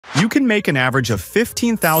You can make an average of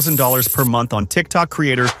 $15,000 per month on TikTok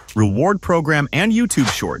Creator, Reward Program, and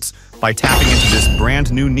YouTube Shorts by tapping into this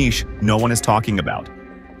brand new niche no one is talking about.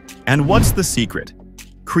 And what's the secret?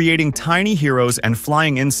 Creating tiny heroes and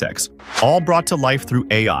flying insects, all brought to life through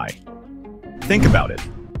AI. Think about it.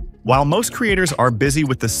 While most creators are busy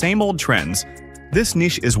with the same old trends, this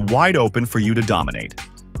niche is wide open for you to dominate.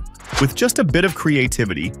 With just a bit of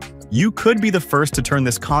creativity, you could be the first to turn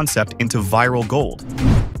this concept into viral gold.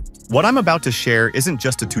 What I'm about to share isn't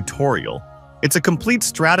just a tutorial. It's a complete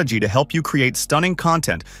strategy to help you create stunning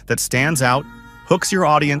content that stands out, hooks your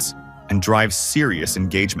audience, and drives serious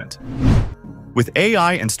engagement. With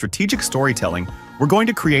AI and strategic storytelling, we're going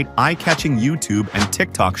to create eye-catching YouTube and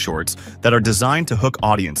TikTok shorts that are designed to hook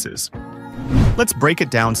audiences. Let's break it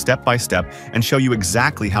down step by step and show you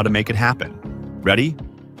exactly how to make it happen. Ready?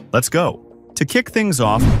 Let's go. To kick things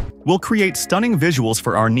off, we'll create stunning visuals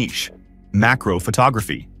for our niche, macro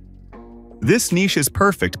photography. This niche is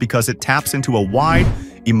perfect because it taps into a wide,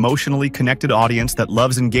 emotionally connected audience that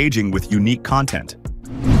loves engaging with unique content.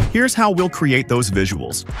 Here's how we'll create those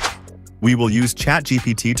visuals. We will use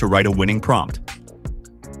ChatGPT to write a winning prompt.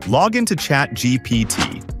 Log into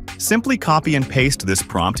ChatGPT. Simply copy and paste this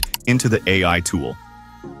prompt into the AI tool.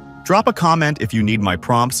 Drop a comment if you need my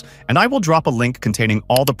prompts, and I will drop a link containing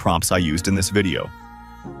all the prompts I used in this video.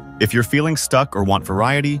 If you're feeling stuck or want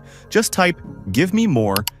variety, just type "give me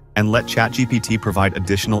more" and let ChatGPT provide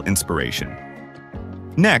additional inspiration.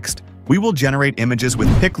 Next, we will generate images with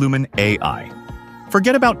PicLumen AI.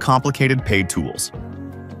 Forget about complicated paid tools.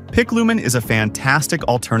 PicLumen is a fantastic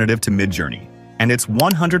alternative to Midjourney, and it's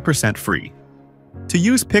 100% free. To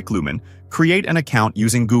use PicLumen, create an account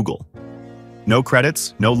using Google. No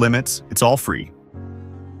credits, no limits, it's all free.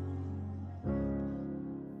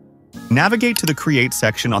 Navigate to the Create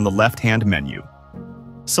section on the left-hand menu.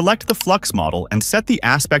 Select the Flux model and set the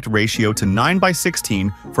aspect ratio to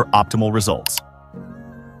 9:16 for optimal results.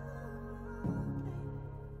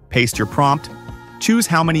 Paste your prompt, choose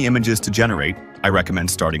how many images to generate, I recommend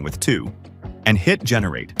starting with 2, and hit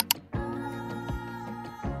Generate.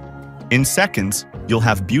 In seconds, you'll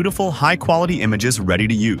have beautiful, high-quality images ready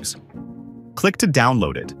to use. Click to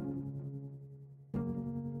download it.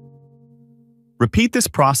 Repeat this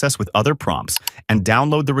process with other prompts and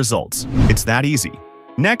download the results. It's that easy.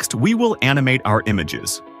 Next, we will animate our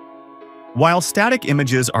images. While static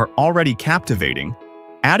images are already captivating,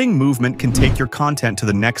 adding movement can take your content to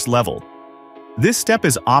the next level. This step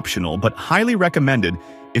is optional but highly recommended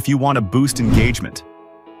if you want to boost engagement.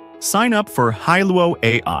 Sign up for Hailuo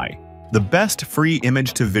AI, the best free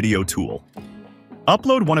image-to-video tool.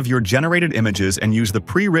 Upload one of your generated images and use the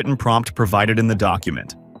pre-written prompt provided in the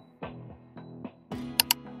document.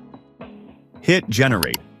 Hit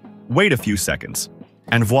Generate. Wait a few seconds.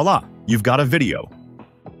 And voila, you've got a video.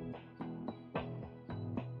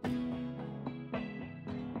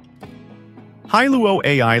 Hailuo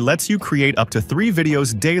AI lets you create up to 3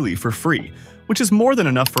 videos daily for free, which is more than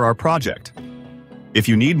enough for our project. If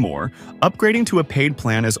you need more, upgrading to a paid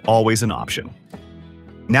plan is always an option.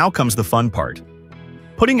 Now comes the fun part.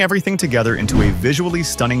 Putting everything together into a visually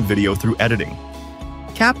stunning video through editing.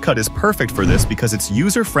 CapCut is perfect for this because it's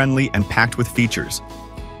user-friendly and packed with features.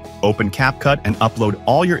 Open CapCut and upload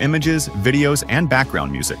all your images, videos, and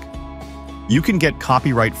background music. You can get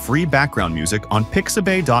copyright-free background music on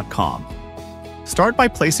pixabay.com. Start by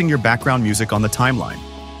placing your background music on the timeline.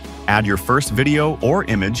 Add your first video or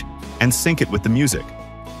image and sync it with the music.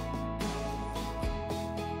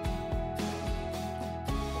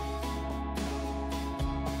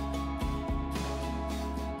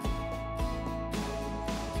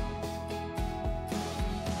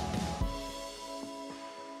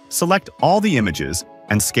 Select all the images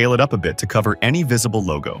and scale it up a bit to cover any visible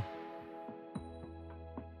logo.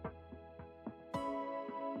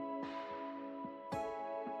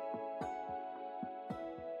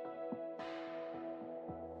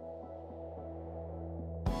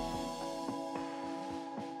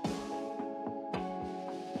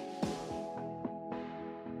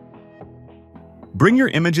 Bring your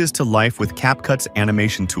images to life with CapCut's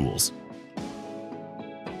animation tools.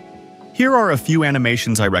 Here are a few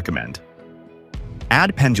animations I recommend.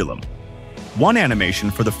 Add pendulum. 1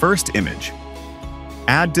 animation for the first image.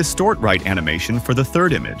 Add distort right animation for the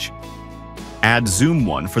third image. Add zoom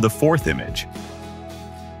 1 for the fourth image.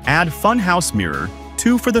 Add funhouse mirror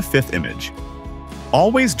 2 for the fifth image.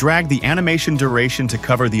 Always drag the animation duration to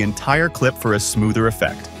cover the entire clip for a smoother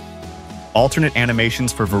effect. Alternate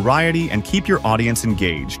animations for variety and keep your audience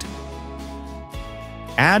engaged.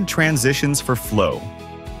 Add transitions for flow.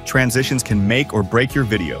 Transitions can make or break your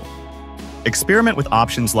video. Experiment with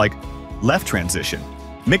options like left transition,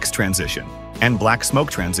 mix transition, and black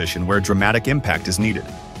smoke transition where dramatic impact is needed.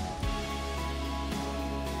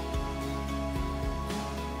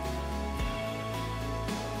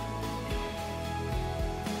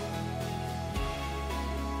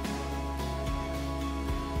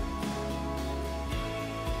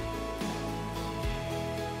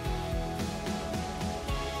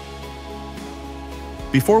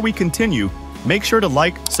 Before we continue, make sure to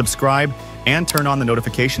like, subscribe, and turn on the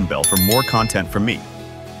notification bell for more content from me.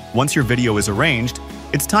 Once your video is arranged,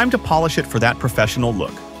 it's time to polish it for that professional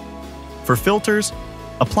look. For filters,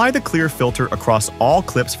 apply the clear filter across all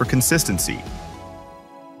clips for consistency.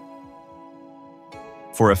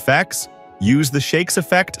 For effects, use the shakes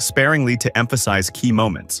effect sparingly to emphasize key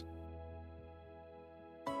moments.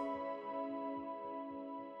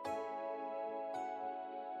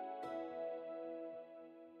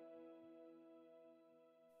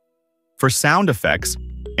 For sound effects,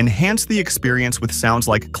 enhance the experience with sounds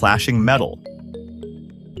like clashing metal.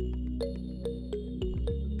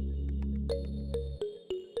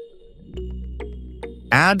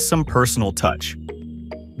 Add some personal touch.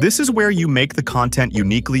 This is where you make the content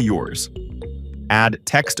uniquely yours. Add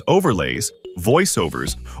text overlays,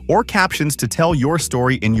 voiceovers, or captions to tell your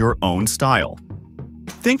story in your own style.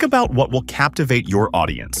 Think about what will captivate your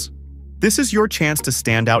audience. This is your chance to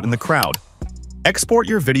stand out in the crowd. Export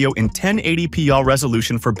your video in 1080p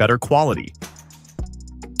resolution for better quality.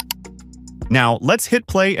 Now, let's hit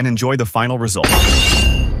play and enjoy the final result.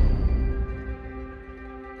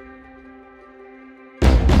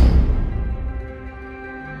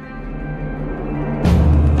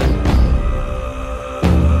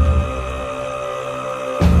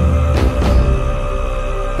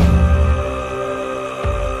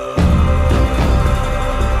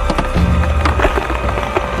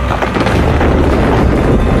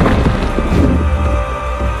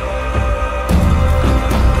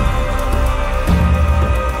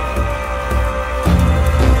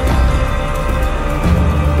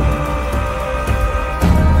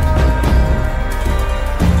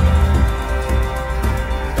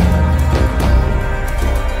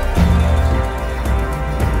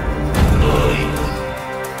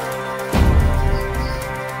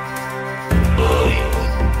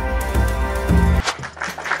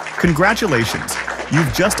 Congratulations!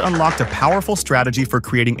 You've just unlocked a powerful strategy for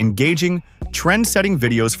creating engaging, trend-setting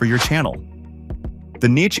videos for your channel. The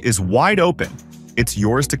niche is wide open. It's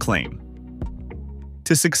yours to claim.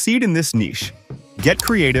 To succeed in this niche, get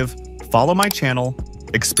creative, follow my channel,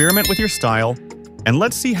 experiment with your style, and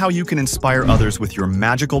let's see how you can inspire others with your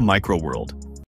magical micro world.